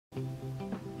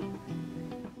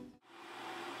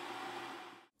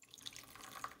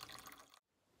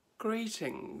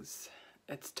Greetings.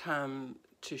 It's time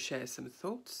to share some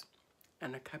thoughts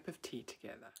and a cup of tea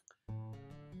together.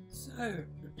 So,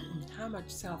 how much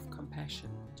self-compassion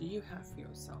do you have for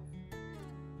yourself?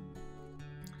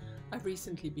 I've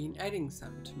recently been adding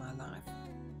some to my life.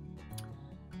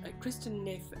 Kristin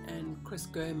Neff and Chris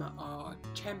Germer are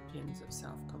champions of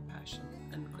self-compassion,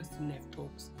 and Kristin Neff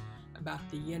talks about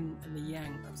the yin and the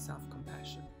yang of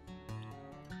self-compassion.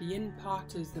 The yin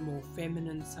part is the more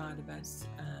feminine side of us,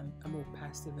 a more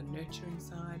passive and nurturing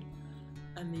side,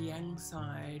 and the yang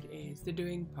side is the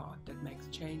doing part that makes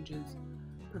changes,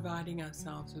 providing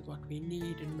ourselves with what we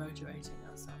need and motivating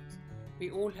ourselves. We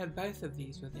all have both of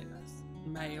these within us,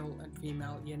 male and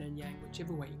female, yin and yang,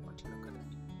 whichever way you want to look at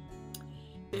it.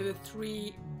 There are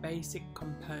three basic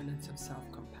components of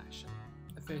self-compassion.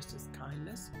 The first is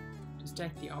kindness, to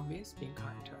state the obvious, being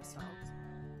kind to ourselves.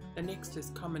 The next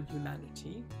is common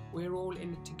humanity. We're all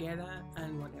in it together,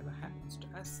 and whatever happens to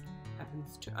us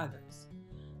happens to others.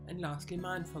 And lastly,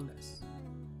 mindfulness.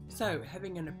 So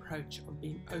having an approach of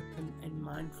being open and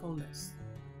mindfulness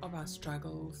of our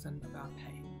struggles and of our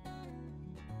pain.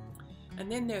 And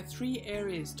then there are three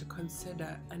areas to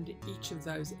consider under each of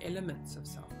those elements of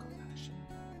self-compassion.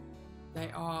 They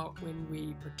are when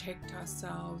we protect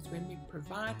ourselves, when we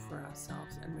provide for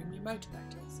ourselves, and when we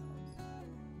motivate ourselves.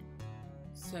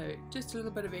 So just a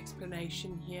little bit of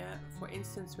explanation here. For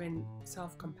instance, when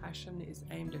self-compassion is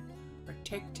aimed at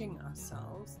protecting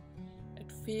ourselves, it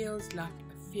feels like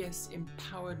a fierce,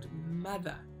 empowered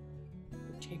mother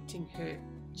protecting her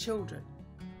children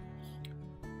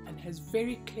and has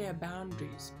very clear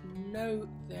boundaries. No,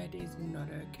 that is not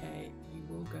okay. We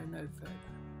will go no further.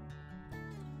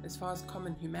 As far as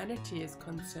common humanity is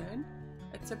concerned,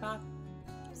 it's about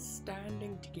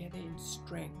standing together in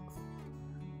strength.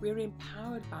 We're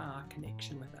empowered by our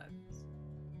connection with others.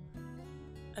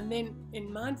 And then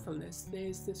in mindfulness,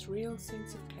 there's this real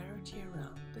sense of clarity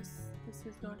around this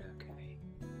is not okay.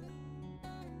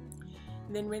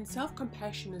 And then when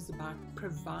self-compassion is about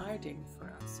providing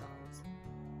for ourselves,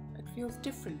 it feels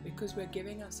different because we're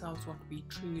giving ourselves what we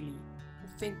truly,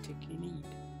 authentically need.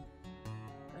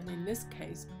 And in this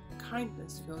case,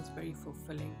 kindness feels very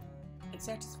fulfilling and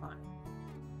satisfying.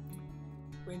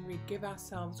 When we give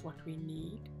ourselves what we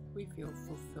need, we feel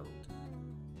fulfilled.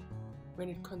 When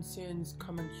it concerns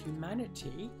common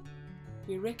humanity,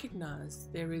 we recognize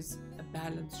there is a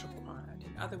balance required.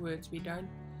 In other words, we don't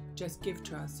just give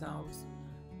to ourselves,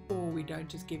 or we don't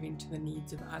just give in to the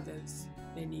needs of others.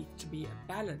 There needs to be a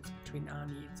balance between our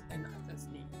needs and others'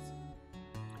 needs.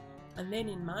 And then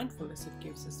in mindfulness, it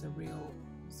gives us a real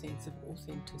sense of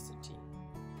authenticity.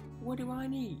 What do I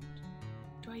need?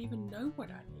 Do I even know what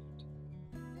I need?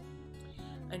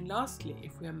 And lastly,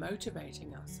 if we are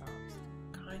motivating ourselves,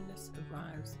 kindness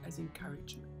arrives as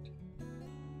encouragement.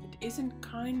 It isn't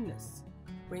kindness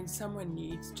when someone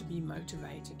needs to be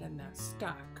motivated and they're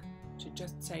stuck to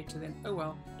just say to them, oh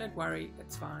well, don't worry,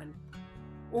 it's fine.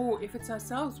 Or if it's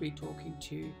ourselves we're talking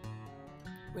to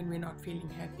when we're not feeling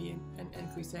happy and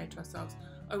if we say to ourselves,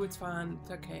 oh it's fine,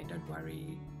 it's okay, don't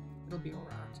worry, it'll be all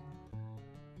right.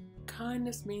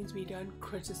 Kindness means we don't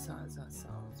criticize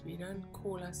ourselves, we don't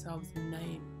call ourselves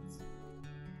names.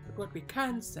 But what we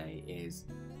can say is,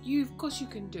 of course you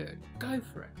can do it, go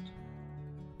for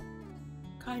it.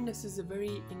 Kindness is a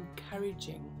very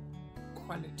encouraging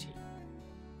quality.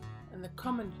 And the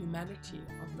common humanity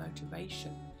of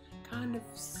motivation kind of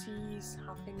sees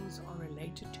how things are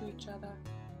related to each other.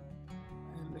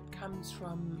 It comes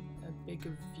from a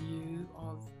bigger view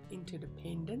of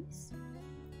interdependence.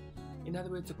 In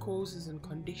other words, the causes and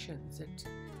conditions that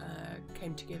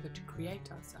came together to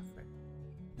create our suffering.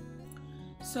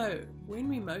 So, when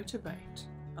we motivate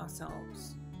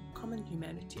ourselves, common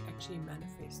humanity actually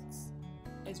manifests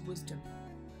as wisdom.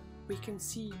 We can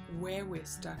see where we're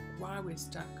stuck, why we're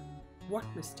stuck, what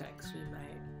mistakes we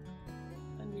made,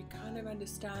 and we kind of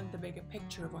understand the bigger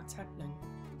picture of what's happening.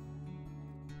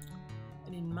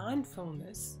 And in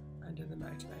mindfulness, under the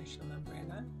motivational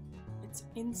umbrella, it's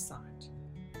insight.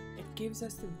 It gives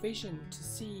us the vision to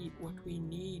see what we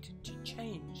need to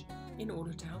change in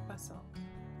order to help ourselves.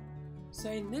 So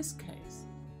in this case,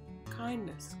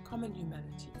 kindness, common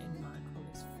humanity, and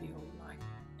mindfulness feel like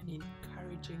an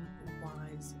encouraging,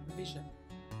 wise vision.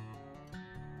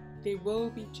 There will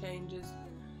be changes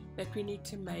that we need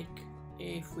to make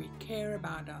if we care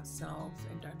about ourselves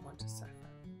and don't want to suffer.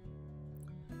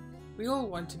 We all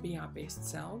want to be our best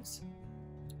selves,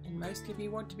 and mostly we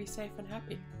want to be safe and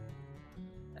happy.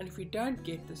 And if we don't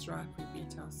get this right, we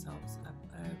beat ourselves up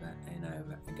over and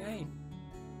over again.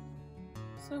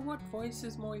 So what voice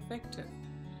is more effective?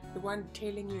 The one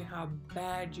telling you how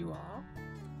bad you are,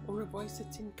 or a voice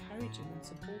that's encouraging and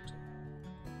supportive.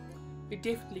 We're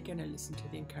definitely going to listen to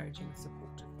the encouraging and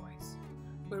supportive voice.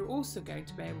 We're also going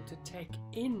to be able to take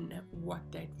in what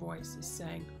that voice is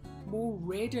saying more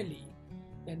readily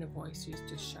than a voice who's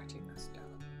just shutting us down.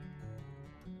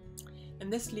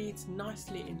 And this leads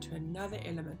nicely into another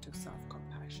element of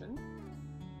self-compassion,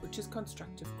 which is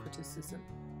constructive criticism.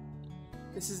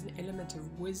 This is an element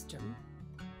of wisdom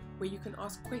where you can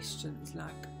ask questions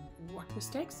like, what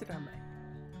mistakes did I make?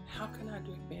 How can I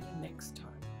do it better next time?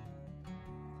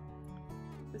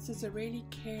 This is a really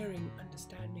caring,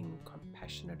 understanding,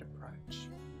 compassionate approach.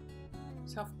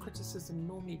 Self-criticism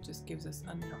normally just gives us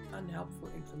unhelpful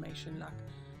information like,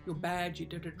 you're bad, you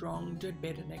did it wrong, do it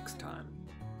better next time.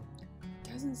 It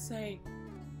doesn't say,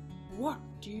 what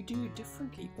do you do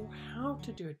differently or how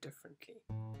to do it differently.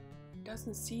 It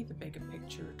doesn't see the bigger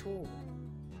picture at all.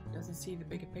 It doesn't see the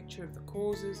bigger picture of the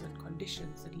causes and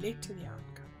conditions that led to the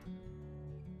outcome.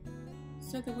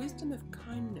 So the wisdom of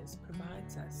kindness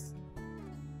provides us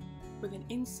with an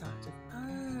insight of,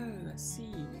 oh, I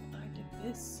see, I did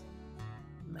this.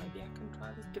 Maybe I can try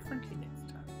this differently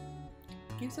next time.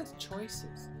 It gives us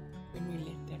choices when we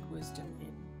let that wisdom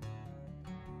in.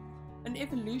 And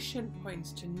evolution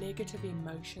points to negative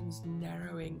emotions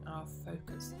narrowing our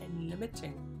focus and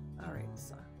limiting our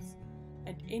insights,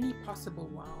 and any possible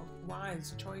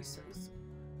wise choices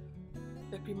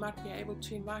that we might be able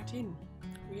to invite in.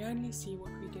 We only see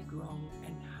what we did wrong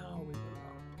and how we were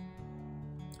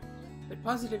wrong. But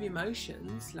positive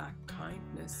emotions like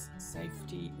kindness,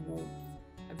 safety, warmth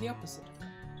have the opposite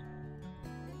effect.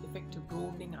 The effect of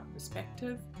broadening our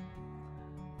perspective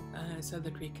so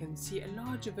that we can see a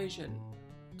larger vision,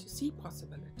 to see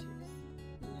possibilities.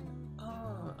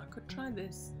 Oh, I could try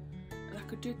this and I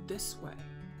could do it this way,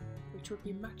 which would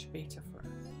be much better for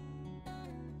us.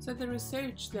 So the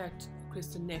research that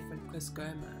Kristin Neff and Chris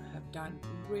Gomer have done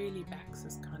really backs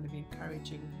this kind of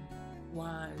encouraging,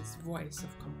 wise voice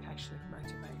of compassionate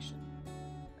motivation.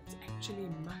 It's actually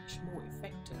much more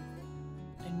effective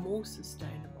and more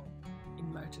sustainable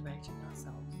in motivating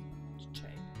ourselves.